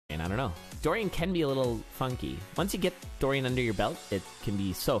And I don't know. Dorian can be a little funky. Once you get Dorian under your belt, it can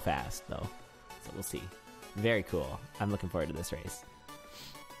be so fast, though. So we'll see. Very cool. I'm looking forward to this race.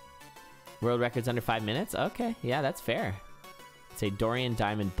 World record's under 5 minutes? Okay, yeah, that's fair. Say Dorian,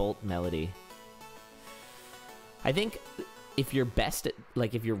 Diamond, Bolt, Melody. I think if you're best at,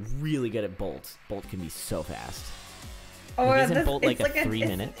 like, if you're really good at Bolt, Bolt can be so fast. Oh, like, isn't Bolt like a 3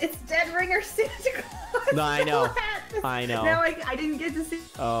 minute? It's Dead Ringer Santa Claus. No, I know. I know. No, I didn't get to see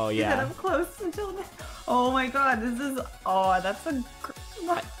yeah. that up close until now. Oh my god, this is... Oh, that's a...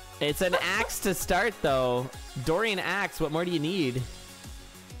 It's an axe to start, though. Dorian axe, what more do you need?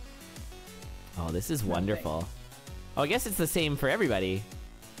 Oh, this is wonderful. Oh, I guess it's the same for everybody.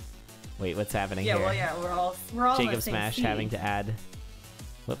 Wait, what's happening here? Yeah, well, yeah, we're all Jacob Smash having to add...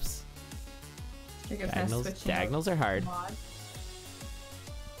 Whoops. Diagonals are hard. Mod.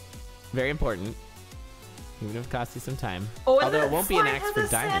 Very important. Even if it costs you some time. Oh, although it won't be an axe for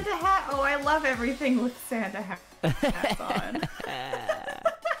Diamond. Santa hat. Oh, I love everything with Santa hats on.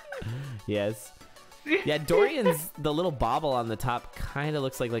 Yes. Yeah, Dorian's, the little bauble on the top kind of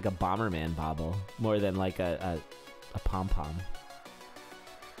looks like a Bomberman bauble. More than like a pom-pom.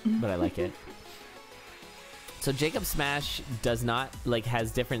 But I like it. So Jacob Smash does not, like,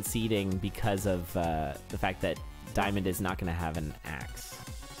 has different seating because of the fact that Diamond is not going to have an axe.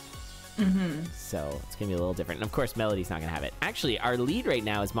 So it's going to be a little different. And of course, Melody's not going to have it. Actually, our lead right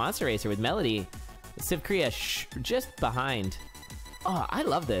now is Monster Racer with Melody. sivcria just behind. Oh, I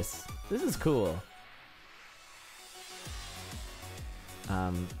love this. This is cool.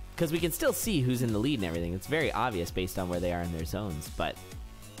 Because we can still see who's in the lead and everything. It's very obvious based on where they are in their zones. But,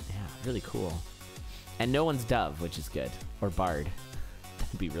 yeah, really cool. And no one's Dove, which is good. Or Bard.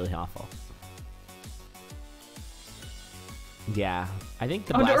 That'd be really awful. Yeah, I think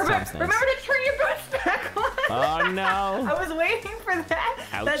the blast nice. Remember to turn your boots back on! Oh no! I was waiting for that!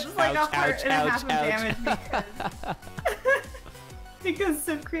 Ouch, That's just like ouch, a heart ouch, and a ouch, half of damage because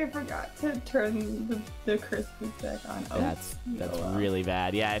sivcria forgot to turn the Christmas back on. Oh, that's really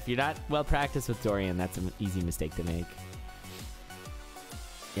bad. Yeah, if you're not well practiced with Dorian, that's an easy mistake to make.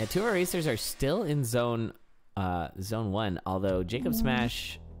 Yeah, 2 of our racers are still in zone 1, although Jacob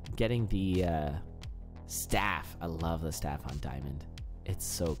Smash getting the staff. I love the staff on Diamond. It's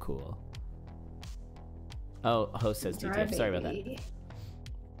so cool. Oh, host says DTF. Sorry about that.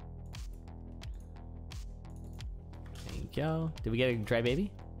 Thank you. Did we get a dry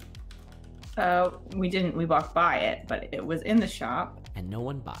baby? We didn't. We walked by it, but it was in the shop. And no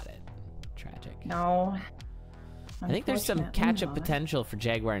one bought it. Tragic. No. I think there's some catch-up potential for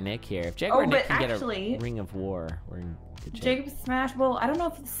jaguarnick here. If jaguarnick can get a Ring of War, we're in good shape. Jacob Smash, well, I don't know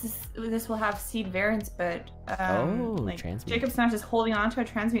if this will have seed variants, but Jacob Smash is holding on to a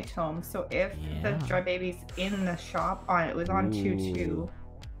transmute tome, so if the dry baby's in the shop it was on 2-2.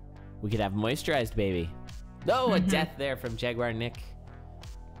 We could have moisturized baby. No, a death there from jaguarnick.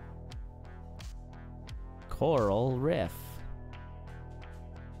 Coral Riff.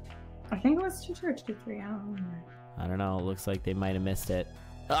 I think it was 2-2 or 2-3. I don't know. It looks like they might have missed it.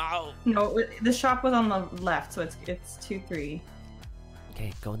 Oh! No, the shop was on the left, so it's 2-3.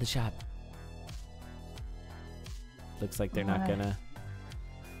 Okay, go in the shop. Looks like they're not gonna...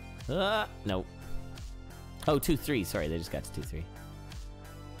 Nope. Oh, 2-3. Sorry, they just got to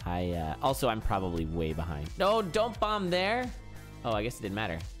 2-3. Also, I'm probably way behind. No, don't bomb there! Oh, I guess it didn't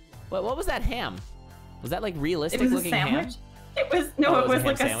matter. What was that ham? Was that, like, realistic looking ham? It was it was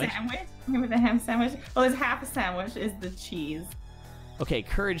like a sandwich. It was a ham sandwich. Well, it's half a sandwich is the cheese. Okay,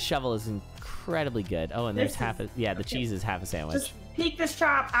 Courage Shovel is incredibly good. Oh, and there's the cheese is half a sandwich. Just peek the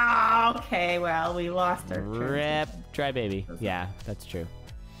shop. Oh, okay, well, we lost our Rip dry baby. Yeah, that's true.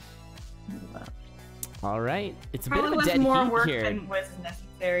 All right, it's a bit of a dead more heat work here. than was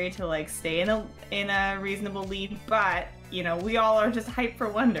necessary to like stay in a reasonable lead, but you know we all are just hyped for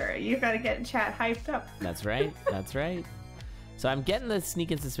wonder. You got to get chat hyped up. That's right. That's right. So I'm getting the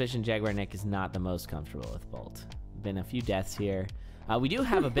sneaking suspicion jaguarnick is not the most comfortable with Bolt. Been a few deaths here. We do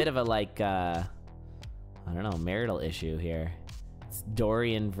have a bit of a like I don't know, marital issue here. It's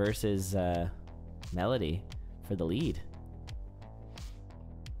Dorian versus Melody for the lead.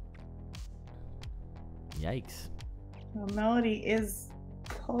 Yikes. Well, Melody is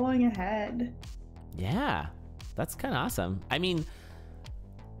pulling ahead. Yeah, that's kind of awesome. I mean,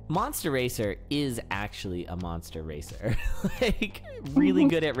 Monster Racer is actually a monster racer. Like, really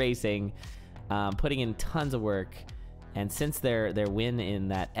good at racing, putting in tons of work. And since their win in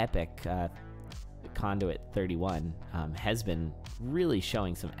that epic Conduit 31 has been really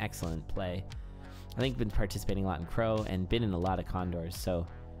showing some excellent play. I think been participating a lot in Crow and been in a lot of Condors, so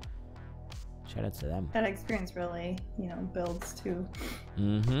Shout outs to them. That experience really, you know, builds to.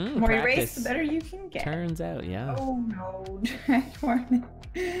 Mm-hmm. The more you race, the better you can get. Turns out, yeah. Oh no, jaguarnick.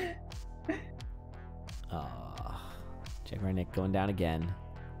 Oh, jaguarnick going down again.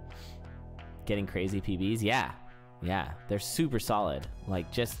 Getting crazy PBs, yeah. Yeah, they're super solid. Like,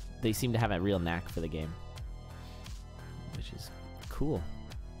 just, they seem to have a real knack for the game. Which is cool.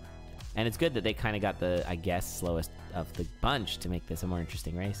 And it's good that they kind of got the, I guess, slowest of the bunch to make this a more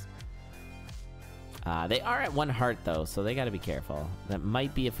interesting race. They are at 1 heart, though, so they got to be careful. That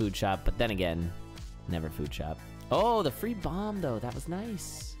might be a food shop, but then again, never food shop. Oh, the free bomb, though. That was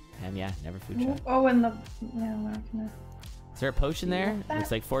nice. And yeah, never food shop. Oh, and the... Yeah, I'm not gonna... Is there a potion there?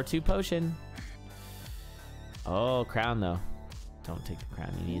 Looks like 4-2 potion. Oh, crown, though. Don't take the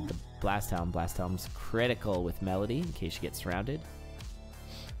crown. You need the Blast Helm. Blast Helm's critical with Melody in case you get surrounded.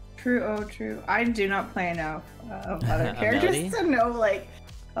 True, oh, true. I do not play enough of other characters to know, like...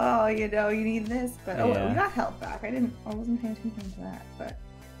 Oh, you know, you need this, but oh, we got health back. I wasn't paying attention to that, but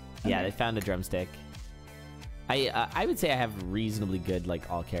okay. Yeah, they found a drumstick. I would say I have reasonably good like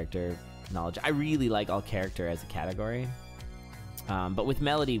all character knowledge. I really like all character as a category, but with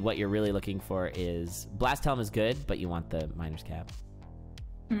Melody, what you're really looking for is Blast Helm is good, but you want the Miner's Cap.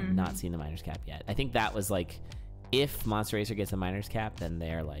 Not seen the Miner's Cap yet. I think that was like if Monster Racer gets a Miner's Cap, then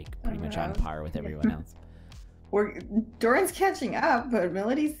they're like pretty much on par with everyone else. Doran's catching up, but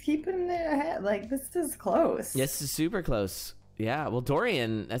Melody's keeping it ahead. Like, this is close. Yes, this is super close. Yeah, well,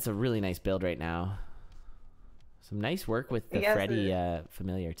 Dorian, that's a really nice build right now. Some nice work with the Freddy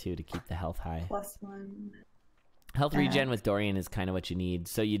familiar, too, to keep the health high. +1. Health regen with Dorian is kind of what you need.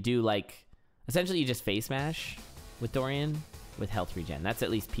 So you do, like, essentially you just face mash with Dorian with health regen. That's at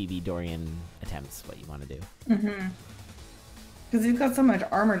least PB Dorian attempts, what you want to do. Because he's got so much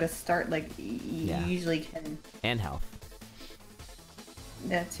armor to start, like, you usually can... And health.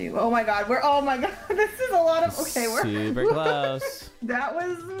 Yeah, too. Oh my god, oh my god, this is a lot of... Okay, we're... Super close. That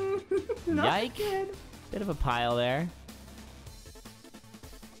was not good. Bit of a pile there.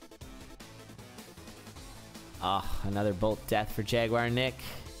 Oh, another bolt death for jaguarnick.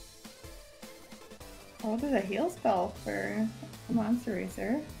 Oh, there's a heal spell for Monster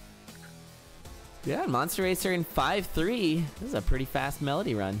Racer. Yeah, Monster Racer in 5-3. This is a pretty fast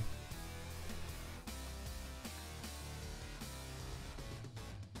Melody run.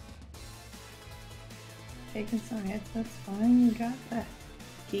 Taking some hits, that's fine. You got that.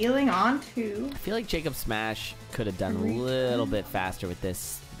 Healing on too. I feel like Jacob Smash could have done a little bit faster with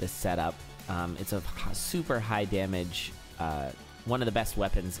this setup. It's a super high damage, one of the best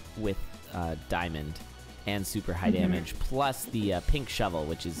weapons with Diamond, and super high damage, plus the pink shovel,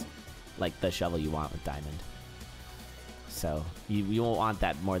 which is like the shovel you want with Diamond. So you won't want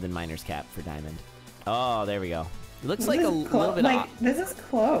that more than Miner's Cap for Diamond. Oh, there we go. It looks like a little bit off. This is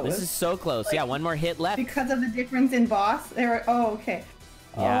close. This is so close. Like, yeah, one more hit left. Because of the difference in boss. Oh, okay.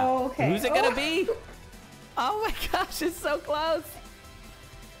 Yeah. Oh, okay. Who's it gonna be? Oh my gosh, it's so close.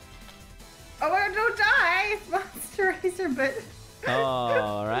 Oh my god, don't die! It's Monster Racer, but...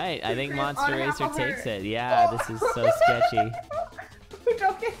 All right, I think Monster Racer takes it. Yeah, this is so sketchy.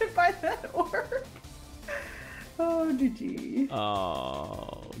 Don't get hit by that orb. Oh, GG.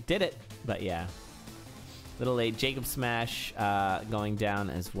 Oh, did it. But yeah. Little late. Jacob Smash going down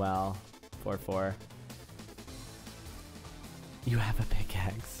as well. 4-4. You have a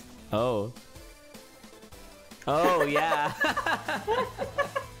pickaxe. Oh. Oh, yeah.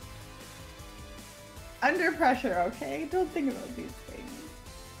 Under pressure, okay? Don't think about these things.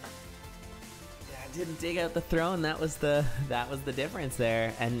 Yeah, I didn't dig out the throne. That was the difference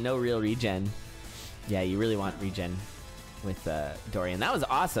there. And no real regen. Yeah, you really want regen with Dorian. That was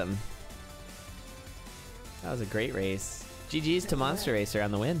awesome. That was a great race. GG's to Monster Racer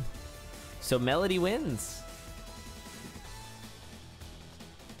on the win. So Melody wins.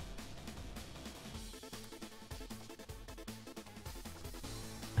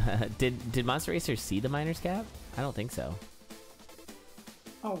 Did Monster Racer see the Miner's Cap? I don't think so.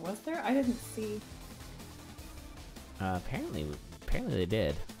 Oh, was there? I didn't see. Apparently they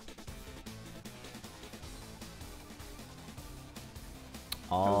did.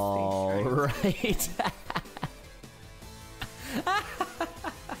 All right.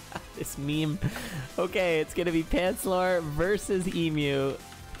 This meme. Okay, it's gonna be Pantslore versus Emu.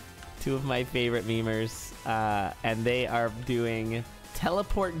 Two of my favorite memers. And they are doing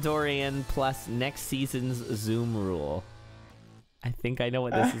Teleport Dorian plus next season's Zoom rule. I think I know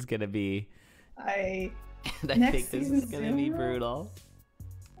what this is gonna be. I think this is gonna be brutal.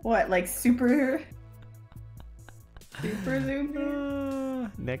 What, like super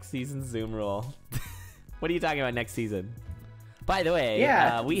Zoom? Next season's Zoom rule. What are you talking about next season? By the way,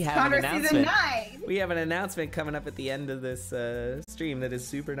 yeah, we have Converse an announcement. Season 9. We have an announcement coming up at the end of this stream that is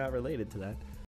super not related to that.